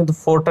অবশ্যই কিন্তু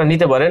 4টা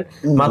নিতে পারেন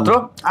মাত্র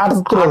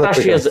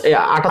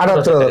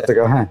 78000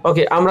 টাকা। হ্যাঁ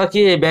ওকে আমরা কি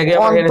এই ব্যাগে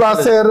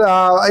OnePlus এর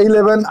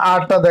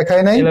 11R টা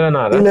দেখাই নাই।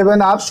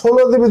 11R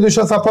 16GB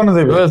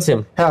 256GB dual SIM.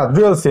 হ্যাঁ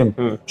ডুয়াল সিম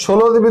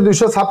 16GB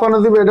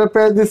 256GB এটার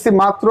প্রাইস দিচ্ছি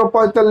মাত্র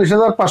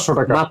 45500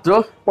 টাকা। মাত্র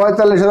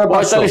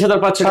 45500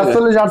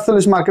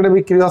 47-48 মার্কেটে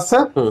বিক্রি হচ্ছে।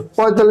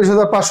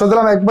 45500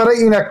 দিলাম একবারে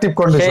ইনঅ্যাকটিভ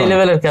কন্ডিশন, সেই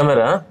লেভেলের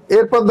ক্যামেরা।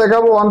 এরপর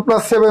দেখাবো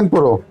OnePlus 7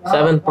 Pro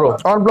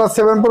OnePlus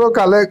 7 Pro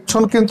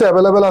collection কিন্তু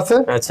अवेलेबल আছে।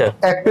 আচ্ছা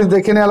এক পিস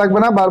দেখে নেওয়া লাগবে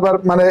না বারবার,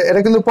 মানে এটা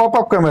কিন্তু পপ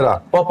আপ ক্যামেরা।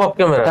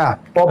 হ্যাঁ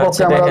পপ আপ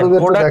ক্যামেরা যদি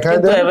একটু দেখাই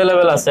দেন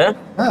अवेलेबल আছে।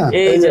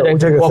 এই যে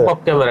পপ আপ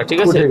ক্যামেরা, ঠিক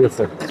আছে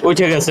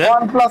উঠে গেছে।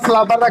 OnePlus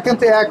লাভাররা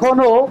কিন্তু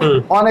এখনো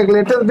অনেক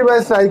লেটেস্ট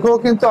ডিভাইস রাখো,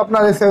 কিন্তু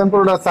আপনার এই 7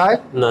 Pro টা চাই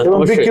এবং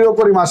বিক্রিও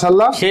করি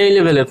মাশাআল্লাহ সেই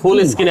লেভেলের ফুল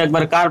স্ক্রিন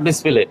একবার curve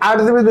display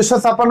 8GB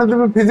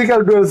 256GB physical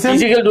dual SIM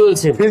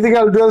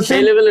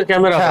সেই লেভেলের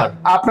ক্যামেরা।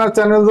 আপনার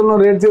চ্যানেলের জন্য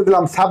রেট দিয়ে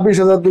দিলাম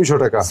 26200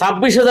 টাকা।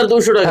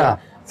 26200 টাকা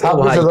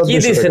কি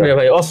দিচ্ছেন রে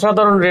ভাই?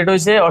 অসাধারণ রেট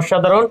হইছে,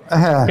 অসাধারণ।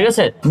 ঠিক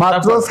আছে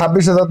মাত্র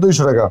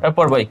 26200 টাকা।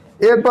 এরপর ভাই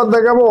এরপর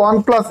দেখাবো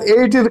OnePlus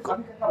 8 এর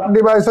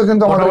ডিভাইসও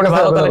কিন্তু আমাদের কাছে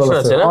ভালো কালেকশন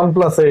আছে।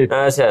 OnePlus 8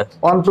 আচ্ছা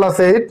OnePlus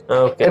 8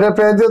 এটা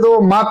প্রাইস দিয়ে দেবো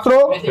মাত্র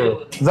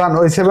জান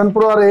ওই 7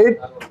 Pro আর 8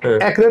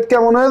 এক রেট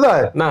কেমন হয়ে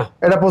যায় না,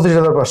 এটা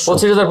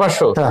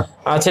 25500। হ্যাঁ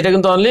আচ্ছা এটা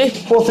কিন্তু অনলি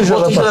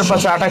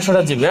 25500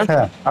 28GB।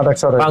 হ্যাঁ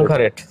 2800 পাংখা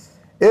রেট।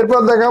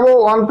 এরপর দেখাবো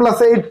OnePlus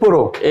 8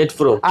 Pro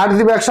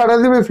 8GB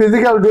 128GB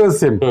physical dual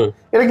SIM.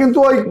 এটা কিন্তু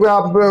ওই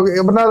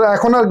আপনার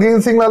এখন আর গ্রিন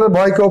সিগন্যালের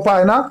ভয় কেউ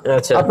পায় না।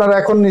 আপনারা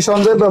এখন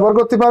নিঃসন্দেহে ব্যবহার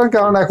করতে পারেন,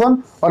 কারণ এখন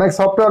অনেক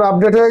সফটওয়্যার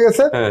আপডেট হয়ে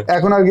গেছে,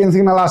 এখন আর গ্রিন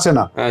সিগন্যাল আসে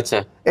না। আচ্ছা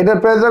এটার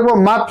প্রাইস রাখবো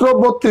মাত্র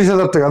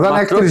 32000 টাকা। জান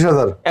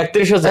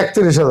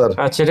 31000।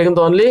 আচ্ছা এটা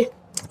কিন্তু অনলি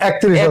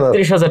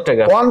 31000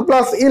 টাকা।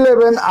 OnePlus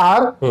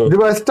 11R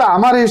ডিভাইসটা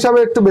আমার হিসাবে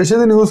একটু বেশি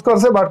দিন ইউজ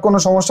করছে, বাট কোনো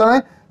সমস্যা নাই,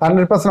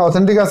 100%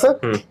 অথেন্টিক আছে,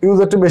 ইউজ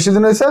একটু বেশি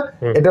দিন হয়েছে।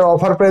 এটার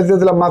অফার প্রাইস দিয়ে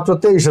দিলাম মাত্র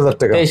 23000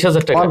 টাকা।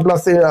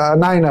 OnePlus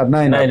 9R।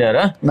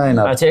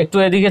 আচ্ছা একটু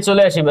এদিকে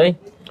চলে আসি ভাই।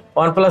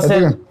 OnePlus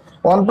এর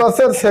OnePlus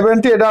এর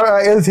 70 এটা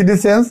এলসিডি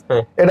সেন্স,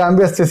 এটা আমি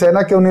বেচতে চাই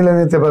না, কেউ নিলে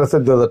নিতে পারে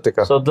 14000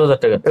 টাকা। 14000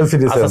 টাকা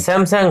এলসিডি আচ্ছা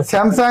sense.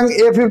 Samsung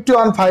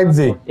A51 5G,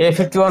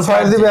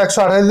 6GB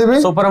 128GB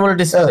super AMOLED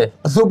display,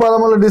 super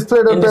AMOLED display.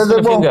 এটা প্রাইস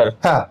দেবো,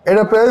 হ্যাঁ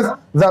এটা প্রাইস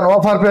জান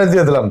অফার প্রাইস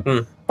দিয়ে দিলাম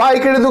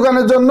পাইকারি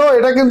দোকানের জন্য।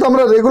 এটা কিন্তু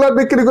আমরা রেগুলার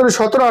বিক্রি করি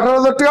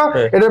 17-18,000 টাকা,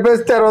 এটা প্রাইস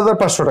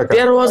 13,500 টাকা।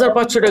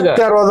 13,500 টাকা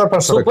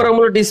 13,500 টাকা। Super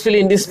AMOLED display,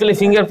 in display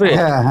fingerprint,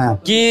 হ্যাঁ হ্যাঁ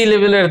কি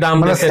লেভেলের দাম!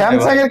 মানে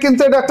স্যামসাং এর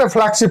কিন্তু এটা একটা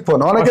ফ্ল্যাগশিপ ফোন,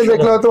 অনেকে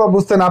দেখলে হয়তো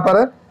বুঝতে না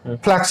পারে,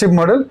 ফ্ল্যাগশিপ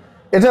মডেল।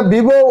 এটা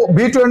ভিভো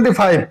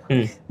V25,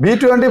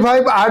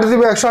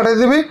 8GB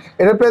 128GB,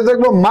 এটা প্রাইস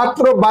দেখবো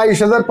মাত্র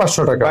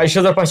 22,500 টাকা।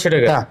 22,500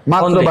 টাকা, হ্যাঁ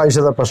মাত্র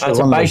 22,500।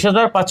 আচ্ছা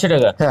 22,500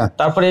 টাকা। হ্যাঁ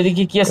তারপরে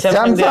এদিকে কি আছে?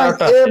 Samsung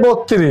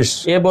A32,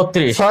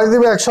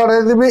 6GB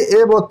 128GB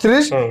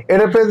A32,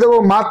 এটা প্রাইস দেবো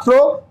মাত্র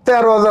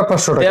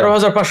 13,500 টাকা।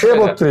 13,500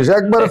 A32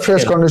 একবারে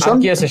ফ্রেশ কন্ডিশন,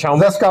 কি আছে?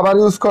 জাস্ট কভার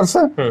ইউজ করছে।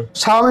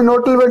 Xiaomi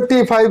Note 11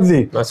 T5G,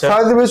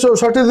 6GB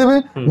 64GB,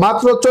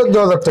 মাত্র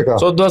 14,000 টাকা।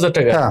 14,000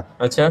 টাকা। হ্যাঁ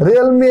আচ্ছা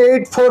Realme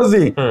 8 4G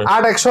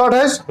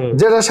 8/128,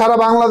 যেটা সারা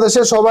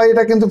বাংলাদেশে সবাই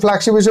এটা কিন্তু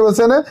ফ্ল্যাগশিপ হিসেবে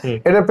চেনে,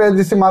 এটা প্রাইস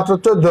দিচ্ছি মাত্র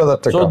 14,000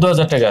 টাকা।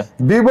 14,000 টাকা।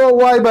 Vivo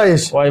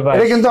Y22,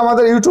 এটা কিন্তু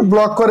আমাদের ইউটিউব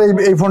ব্লগ করে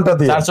এই ফোনটা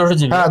দিয়ে।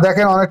 4GB, হ্যাঁ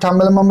দেখেন অনেক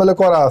থাম্বনেল মাম্বনেল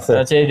করা আছে।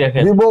 আচ্ছা এই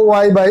দেখেন Vivo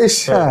Y22,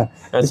 হ্যাঁ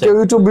কেউ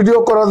ইউটিউব ভিডিও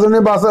করার জন্য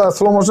বা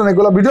স্লো মোশন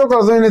এগুলো ভিডিও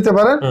করার জন্য নিতে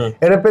পারেন,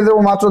 এটা পেয়ে যাবো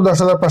মাত্র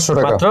 10,500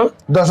 টাকা। মাত্র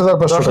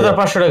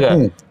 10,500 টাকা।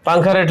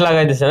 পাঙ্খা রেট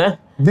লাগাই দিছে না?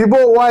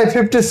 Vivo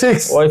Y56,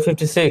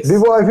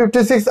 Vivo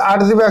Y56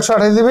 8GB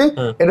 128GB,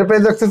 এটা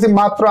পেয়ে যাচ্ছে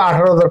মাত্র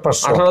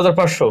 18,500।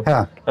 18,500।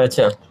 হ্যাঁ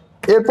আচ্ছা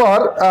এরপর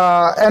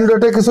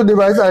অ্যান্ড্রয়েডের কিছু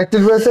ডিভাইস, আরেকটি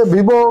ডিভাইস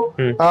ভিভো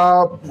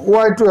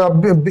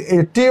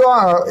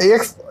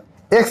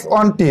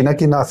X1T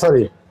নাকি না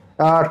সরি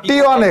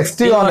T1X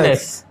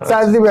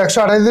 4GB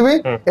 128GB,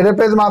 এটা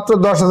প্রাইস মাত্র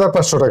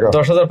 10,500 টাকা।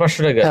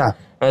 10,500 টাকা। হ্যাঁ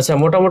আচ্ছা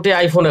মোটামুটি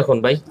আইফোন এখন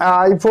ভাই,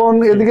 আইফোন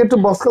এদিকে একটু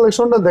বক্স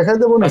কালেকশনটা দেখাই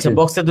দেবো না? আচ্ছা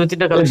বক্সে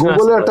 2-3টা কালেকশন আছে।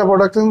 গুগলের একটা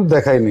প্রোডাক্ট কিন্তু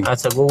দেখাইনি।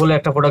 আচ্ছা গুগলে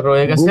একটা প্রোডাক্ট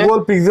রয়ে গেছে, গুগল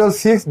পিক্সেল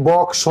 6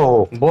 বক্স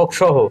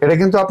সহ। এটা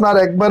কিন্তু আপনার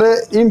একবারে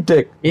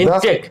ইনটেক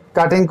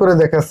কাটিং করে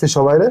দেখাচ্ছি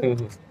সবাইরে,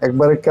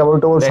 একবারে কেবল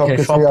টেবল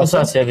সবকিছু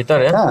আছে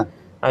ভিতরে। হ্যাঁ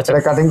আচ্ছা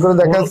এটা কাটিং করে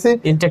দেখাচ্ছি,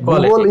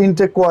 গুগল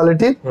ইনটেক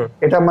কোয়ালিটি।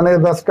 এটা মানে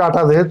জাস্ট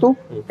কাটা, যেহেতু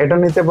এটা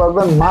নিতে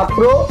পারবেন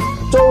মাত্র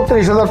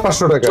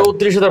 34,500 টাকা।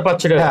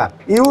 34,500 টাকা। হ্যাঁ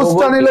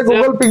ইউজটা নিলে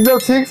গুগল পিক্সেল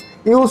 6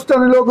 ইউজটা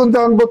নিলেও কিন্তু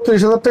এখন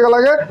 32,000 টাকা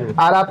লাগে,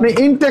 আর আপনি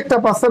ইনটেকটা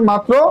পাচ্ছেন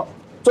মাত্র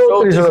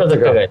 34,000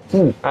 টাকা।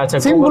 আচ্ছা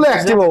সিমগুলো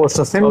অ্যাক্টিভ, অবশ্য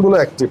সিমগুলো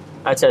অ্যাক্টিভ।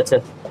 আচ্ছা আচ্ছা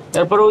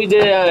তারপর ওই যে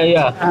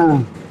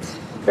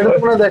এটা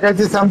তোমরা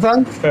দেখাচ্ছি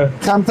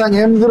স্যামসাং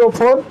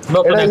M04,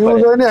 এটা ইউজ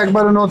হয়নি,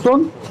 একবারে নতুন।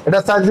 এটা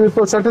 4GB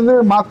 64GB,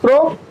 মাত্র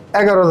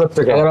 11,000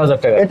 টাকা। 11,000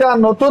 টাকা। এটা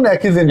নতুন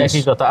একই জিনিস,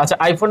 একই কথা। আচ্ছা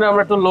আইফোনে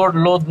আমরা একটু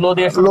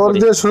লোড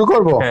দিয়ে শুরু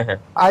করব।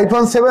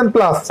 iPhone 7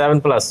 Plus,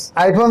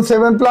 iPhone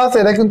 7 Plus,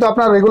 এটা কিন্তু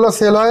আপনার রেগুলার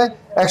সেল হয়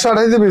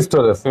 128GB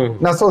স্টোরেজ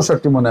না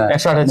 64 মনে হয়,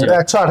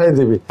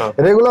 128GB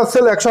রেগুলার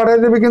সেল।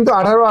 128GB কিন্তু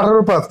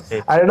 18 প্লাস,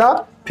 আর এটা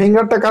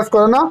ফিঙ্গারটা কাজ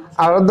করে না,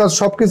 আর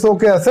সবকিছু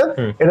ওকে আছে।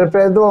 এটার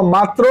প্রাইস দেবো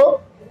মাত্র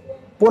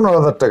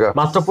 15,000 টাকা।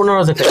 মাত্র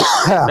 15,000 টাকা।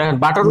 দেখেন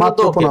বাটন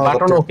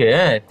বাটন ওকে,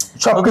 হ্যাঁ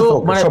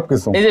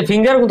সবকিছু। এই যে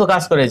ফিঙ্গার মতো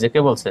কাজ করে, এই যে কে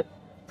বলছে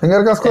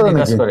ফিঙ্গার কাজ করে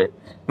নাকি?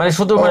 মানে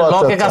শুধু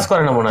লকে কাজ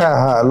করে না মনে হয়।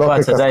 হ্যাঁ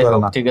লকে কাজ করে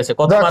না, ঠিক আছে।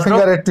 কত? মাত্র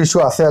ফিঙ্গারের টিস্যু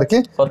আছে আর কি,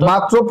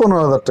 মাত্র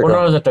 15,000 টাকা।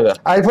 15,000 টাকা।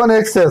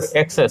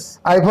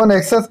 আইফোন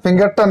এক্সএস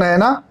ফিঙ্গারটা নেয়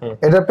না,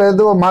 এটা পেয়ে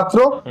দেবো মাত্র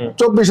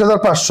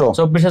 24,500।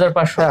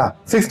 24,500। হ্যাঁ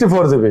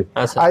 64GB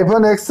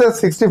আইফোন এক্সএস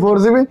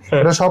 64GB,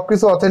 এটা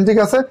সবকিছু অথেন্টিক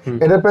আছে,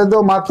 এটা পেয়ে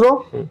দেবো মাত্র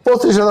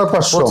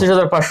 25,500।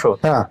 25,500।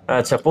 হ্যাঁ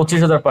আচ্ছা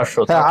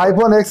 25,500। হ্যাঁ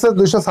আইফোন এক্সএস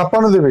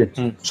 256GB,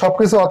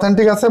 সবকিছু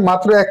অথেন্টিক আছে,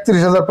 মাত্র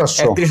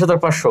 31,500।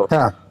 31,500।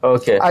 হ্যাঁ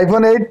ওকে।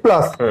 IPhone 8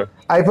 plus,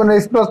 iPhone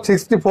 8 plus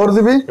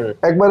 64GB,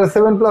 একবারে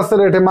 7 প্লাস এর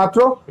রেটে মাত্র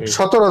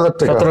 17,000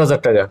 টাকা। 17,000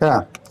 টাকা। হ্যাঁ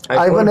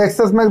iPhone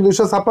XS max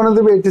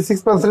 256GB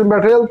 86%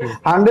 material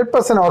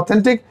 100%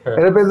 authentic,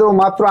 এটা পেয়ে দেবো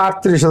মাত্র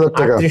 38,000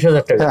 টাকা।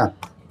 38,000 টাকা। হ্যাঁ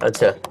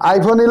আচ্ছা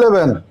আইফোন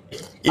 11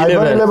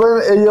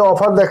 এই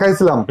অফার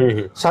দেখাইছিলাম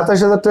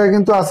 27,000 টাকা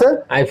কিন্তু আছে,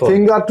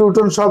 ফিঙ্গার টু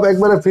টোন সব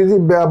একবারে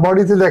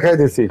বডিতে দেখাই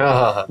দিছি,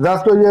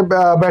 জাস্ট ওই যে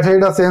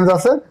ব্যাটারিটা চেঞ্জ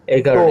আছে,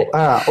 তো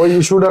হ্যাঁ ওই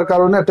ইস্যুটার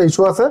কারণে একটা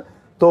ইস্যু আছে,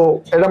 তো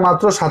এটা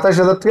মাত্র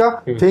 27,000 টাকা।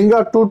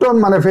 ফিঙ্গার টু টোন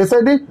মানে ফেস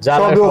আইডি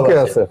সবই ওকে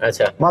আছে,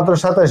 মাত্র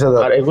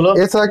 27,000।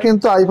 এছাড়া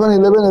কিন্তু আইফোন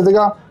 11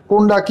 এদিকে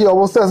কোনটা কি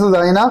অবস্থা আছে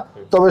জানি না,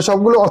 তবে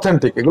সবগুলো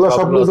অথেন্টিক, এগুলো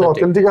সবগুলো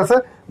অথেন্টিক আছে।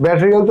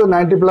 ব্যাটারি তো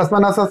 90 প্লাস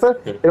মাইনাস আছে,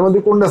 এর মধ্যে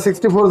কোনটা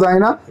 64 যায়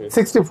না।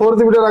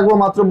 64GB রাখবো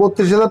মাত্র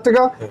 32,000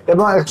 টাকা,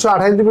 এবং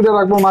 128GB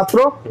রাখবো মাত্র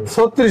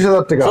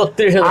 36,000 টাকা।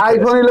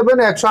 আইফোন 11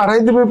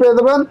 128GB পেয়ে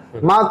দেবেন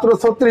মাত্র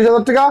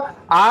 36,000 টাকা।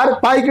 আর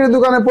পাইকারি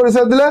দোকানে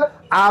পরিচয় দিলে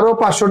আরো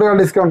 500 টাকা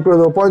ডিসকাউন্ট করে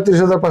দেবো,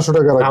 35,500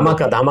 টাকা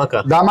ধামাকা ধামাকা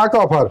ধামাকা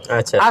অফার।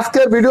 আচ্ছা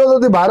আজকের ভিডিও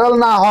যদি ভাইরাল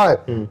না হয়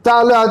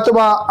তাহলে হয়তো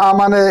বা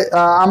মানে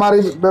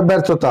আমারই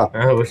ব্যর্থতা।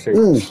 অবশ্যই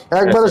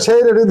একবারে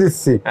সেই রেডি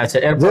দিচ্ছি। আচ্ছা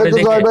যেহেতু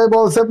জয় ভাই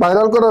বলছে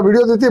ভাইরাল করা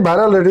ভিডিও দিতে,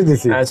 ভাইরাল রেডি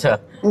দিচ্ছি। আচ্ছা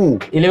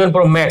 11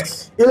 Pro Max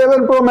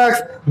 11 Pro Max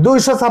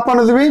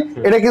 256 GB.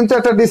 এটা কিন্তু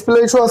একটা ডিসপ্লে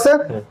ইস্যু আছে,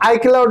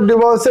 আইক্লাউড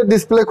ডিভাইসের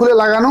ডিসপ্লে খুলে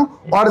লাগানো,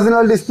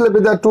 original display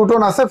with two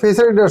tone আছে, ফেস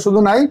রিডার শুধু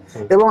নাই,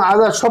 এবং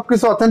আদার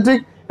সবকিছু অথেন্টিক।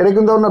 এটা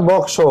কিন্তু আপনার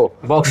box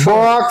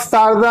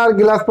charger,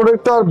 glass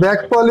protector, back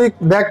পলিক,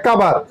 back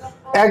cover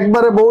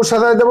একবারে বউ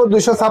সাজায় দেবো।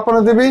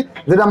 256 জিবি,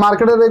 যেটা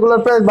মার্কেটের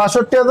রেগুলার প্রাইস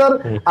 62,000,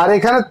 আর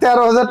এখানে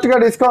 13,000 টাকা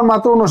ডিসকাউন্ট,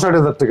 মাত্র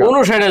 59,000 টাকা,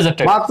 59,000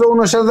 টাকা, মাত্র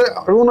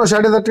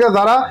 59,000 টাকা।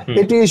 যারা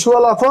এটি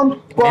ইস্যুওয়ালা ফোন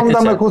কম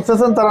দামে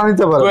খুঁজতেছেন তারা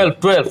নিতে পারে।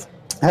 12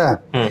 হ্যাঁ,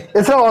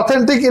 এছাড়া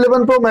অথেন্টিক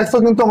 11 Pro Max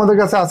কিন্তু আমাদের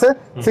কাছে আছে,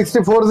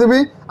 64 জিবি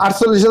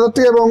 48,000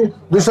 টাকা, এবং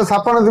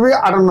 256 জিবি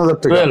 58,000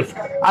 টাকা।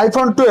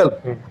 আইফোন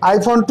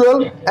 12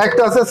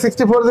 একটা আছে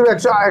 64 জিবি,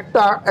 একটা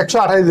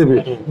 128 জিবি,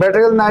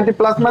 ব্যাটারি 90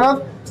 প্লাস মাইনাস।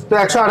 তো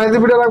 128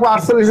 জিবিটা রাখবো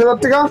 48,000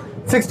 টাকা,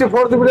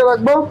 64 জিবিটা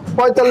রাখবো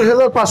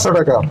 45,500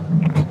 টাকা।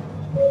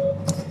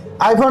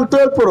 IPhone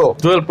 12 Pro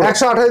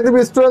 128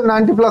 GB storage,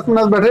 90 plus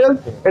minus battery,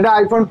 এটা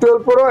আইফোন 12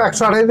 Pro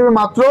 128 জিবি,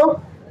 মাত্র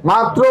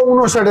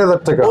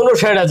 59,000 টাকা,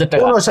 59,000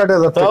 টাকা,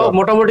 59,000 টাকা।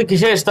 মোটামুটি কি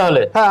শেষ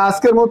তাহলে? হ্যাঁ,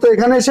 আজকের মতো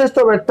এখানেই শেষ।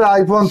 তবে একটা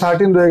আইফোন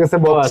 13 রয়ে গেছে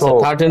বক্স।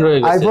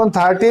 আইফোন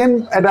 13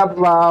 এটা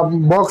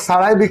বক্স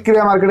ছাড়াই বিক্রি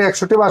হয় মার্কেটে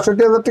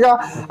 61-62,000 টাকা,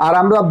 আর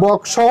আমরা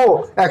বক্স সহ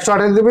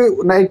 128 জিবি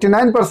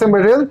 89%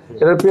 ব্যাটারি,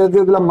 এটার প্রাইস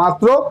দিয়ে দিলাম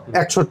মাত্র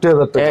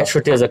 61,000 টাকা।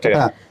 61,000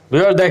 টাকা।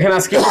 ভিউয়ার দেখেন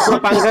আজকে পুরো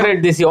পাঙ্কা রেট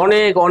দিছি,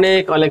 অনেক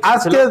কালেকশন।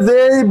 আজকে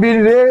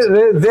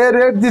যে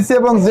রেট দিছি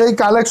এবং যেই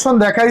কালেকশন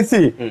দেখাইছি,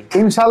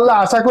 ইনশাআল্লাহ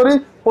আশা করি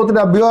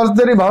প্রতিটা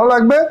ভিউয়ারদেরই ভালো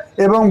লাগবে,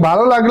 এবং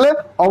ভালো লাগলে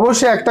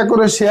অবশ্যই একটা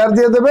করে শেয়ার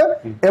দিয়ে দেবে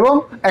এবং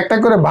একটা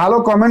করে ভালো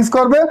কমেন্টস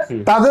করবে।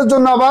 তাদের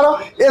জন্য আবার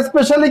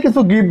স্পেশালি কিছু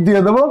গিফট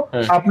দিয়ে দেবো।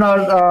 আপনার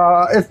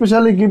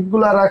স্পেশালি গিফট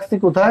গুলা রাখছি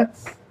কোথায়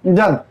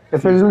জান?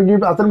 স্পেশাল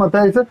গিফট হাতের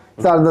মাথায় আছে,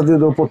 চার্জার দিয়ে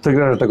দেবো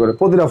প্রত্যেকটা একটা করে,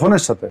 প্রতিটা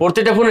ফোনের সাথে।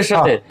 প্রত্যেকটা ফোনের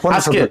সাথে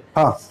আজকে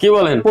কি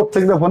বলেন?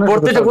 প্রত্যেকটা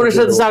ফোনের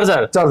সাথে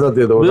চার্জার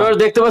দিয়ে দেবো। ভিউয়ার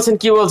দেখতে পাচ্ছেন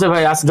কি বলছে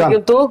ভাই, আজকে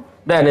কিন্তু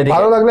দেন এদিকে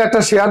ভালো লাগলে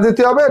একটা শেয়ার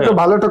দিতে হবে, একটু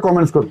ভালো একটা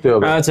কমেন্টস করতে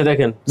হবে। আচ্ছা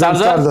দেখেন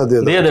চার্জার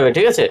দিয়ে দেবে,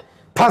 ঠিক আছে?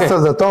 ফাস্ট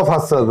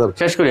চার্জার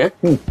শেষ করি।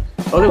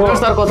 ওকে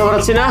ভিউয়ার্স, আর কথা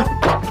বলছি না,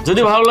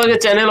 যদি ভালো লাগে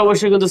চ্যানেল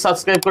অবশ্যই কিন্তু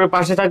সাবস্ক্রাইব করে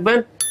পাশে থাকবেন।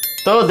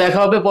 তো দেখা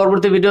হবে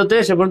পরবর্তী ভিডিওতে,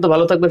 সে পর্যন্ত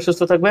ভালো থাকবেন,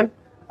 সুস্থ থাকবেন,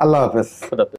 আল্লাহ হাফেজ।